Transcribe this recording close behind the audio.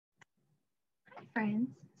friends.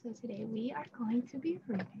 So today we are going to be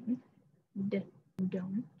reading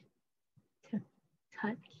Don't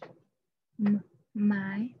Touch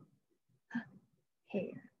My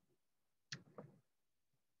Hair.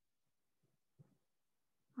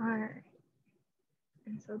 Alright,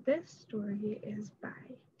 and so this story is by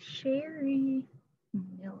Hair-Sharee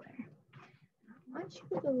Miller. I want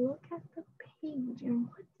you to look at the page, and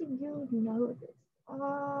what do you notice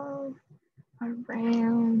all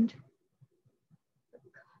around the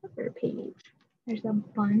cover page? There's a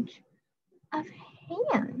bunch of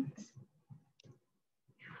hands.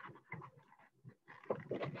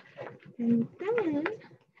 And then,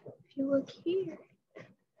 if you look here,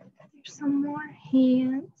 there's some more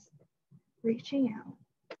hands reaching out.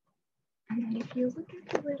 And then if you look at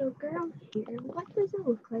the little girl here, what does it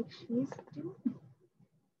look like she's doing?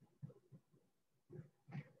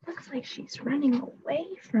 Looks like she's running away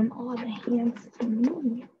from all the hands to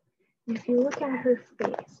me. And if you look at her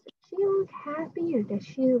face, does she look happy or does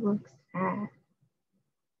she look sad?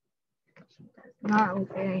 She does not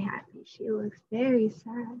look very happy. She looks very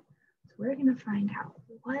sad. So we're going to find out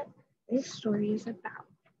what this story is about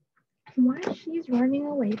and why she's running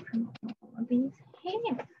away from all of these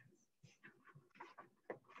hands.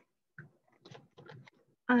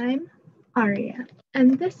 I'm Aria,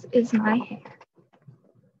 and this is my hair.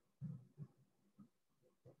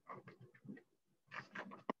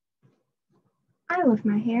 I love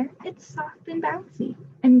my hair. It's soft and bouncy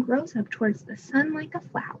and grows up towards the sun like a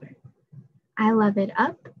flower. I love it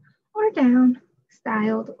up or down,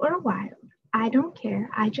 styled or wild. I don't care.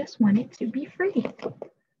 I just want it to be free.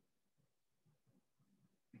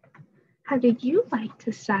 How do you like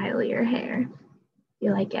to style your hair? Do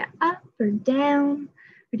you like it up or down?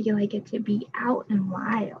 Or do you like it to be out and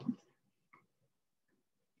wild?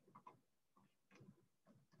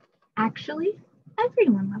 Actually,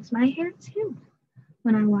 everyone loves my hair too.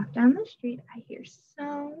 When I walk down the street, I hear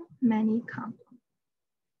so many compliments.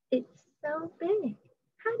 It's so big.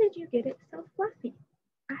 How did you get it so fluffy?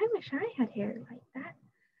 I wish I had hair like that.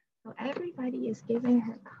 So everybody is giving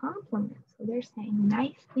her compliments. So they're saying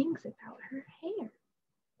nice things about her hair.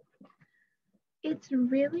 It's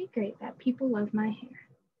really great that people love my hair,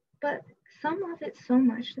 but some love it so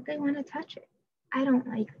much that they want to touch it. I don't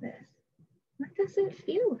like this. What does it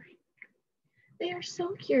feel like? They are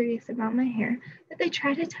so curious about my hair that they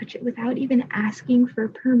try to touch it without even asking for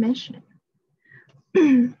permission.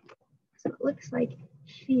 So it looks like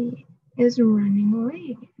she is running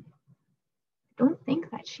away. I don't think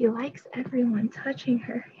that she likes everyone touching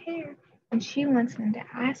her hair, and she wants them to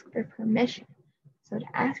ask for permission. So to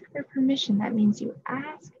ask for permission, that means you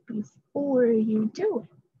ask before you do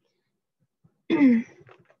it.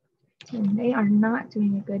 And they are not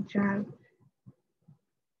doing a good job.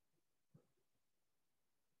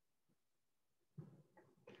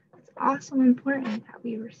 It's also important that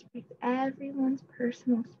we respect everyone's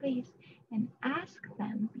personal space and ask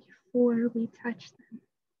them before we touch them.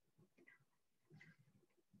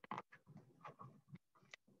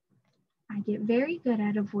 I get very good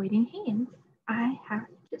at avoiding hands. I have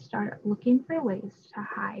to start looking for ways to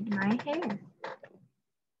hide my hair.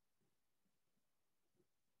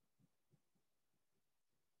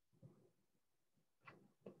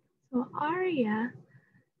 So Aria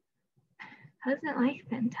doesn't like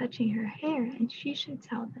them touching her hair, and she should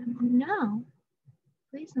tell them, no,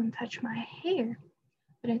 please don't touch my hair.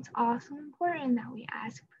 But it's also important that we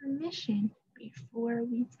ask permission before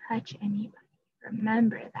we touch anybody.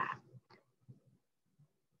 Remember that.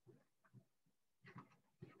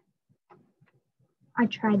 I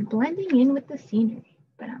tried blending in with the scenery,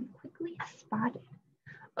 but I'm quickly spotted.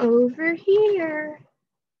 Over here.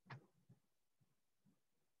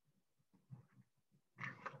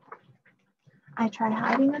 I try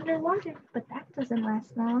hiding underwater, but that doesn't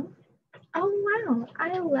last long. Oh wow,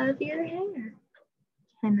 I love your hair.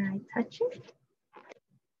 Can I touch it?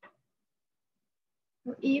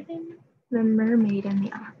 Well, even the mermaid and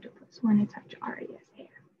the octopus want to touch Aria's hair.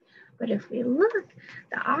 But if we look,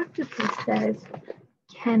 the octopus says,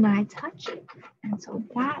 can I touch it? And so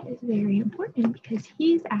that is very important because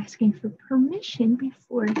he's asking for permission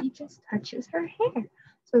before he just touches her hair.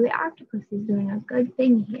 So the octopus is doing a good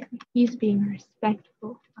thing here. He's being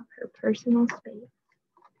respectful of her personal space.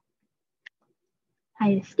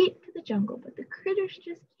 I escaped to the jungle, but the critters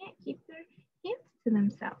just can't keep their hands to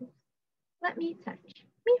themselves. Let me touch.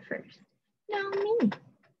 Me first. No, me.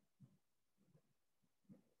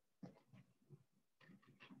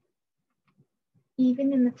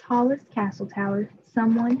 Even in the tallest castle tower,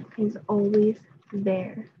 someone is always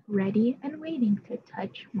there, ready and waiting to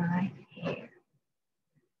touch my hair.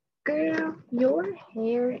 Girl, your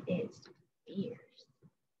hair is fierce.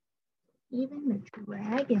 Even the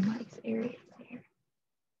dragon likes Ariel's hair.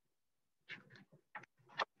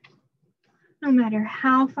 No matter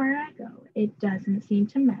how far I go, it doesn't seem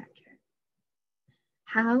to match her.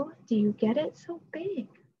 How do you get it so big?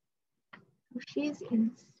 Oh, she's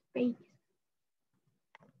in space.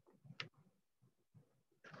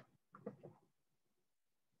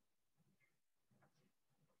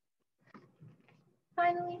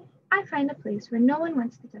 Finally, I find a place where no one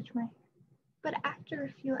wants to touch my hair. But after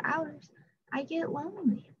a few hours, I get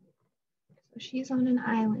lonely. So she's on an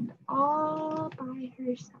island all by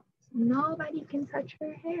herself. So nobody can touch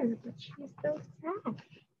her hair, but she's so sad.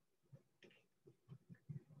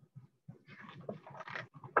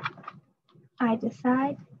 I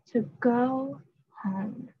decide to go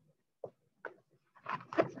home.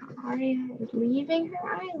 So Aria is leaving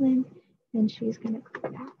her island and she's going to go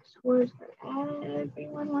back towards where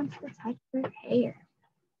everyone wants to touch her hair.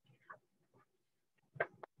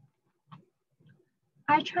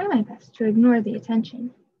 I try my best to ignore the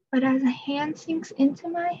attention, but as a hand sinks into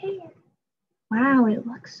my hair, wow, it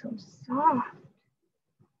looks so soft.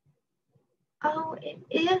 Oh, it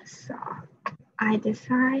is soft. I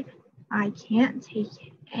decide I can't take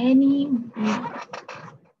it anymore.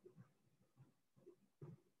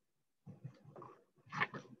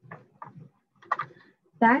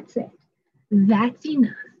 That's it. That's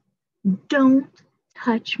enough. Don't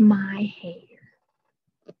touch my hair.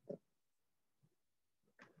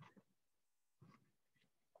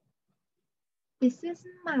 This is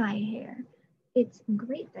my hair. It's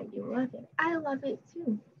great that you love it. I love it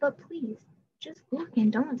too. But please, just look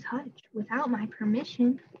and don't touch without my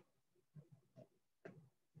permission.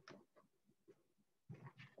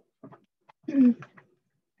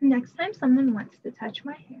 Next time someone wants to touch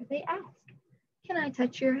my hair, they ask, "Can I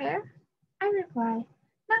touch your hair?" I reply,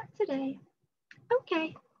 "Not today."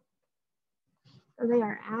 Okay. So they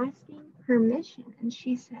are asking permission, and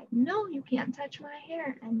she said, "No, you can't touch my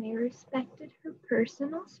hair." And they respected her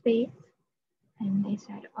personal space. And they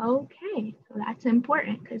said, okay, so that's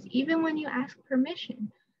important because even when you ask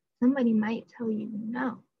permission, somebody might tell you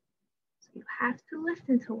no. So you have to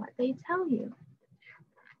listen to what they tell you.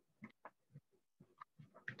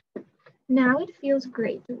 Now it feels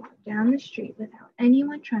great to walk down the street without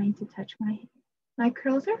anyone trying to touch my hair. My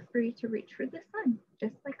curls are free to reach for the sun,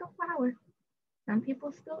 just like a flower. Some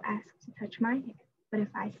people still ask to touch my hair, but if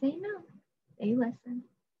I say no, they listen.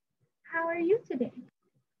 How are you today?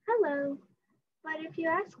 Hello. But if you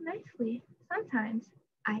ask nicely, sometimes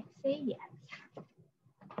I say yes.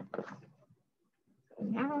 So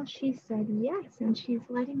now she said yes, and she's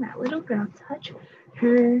letting that little girl touch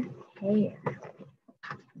her hair.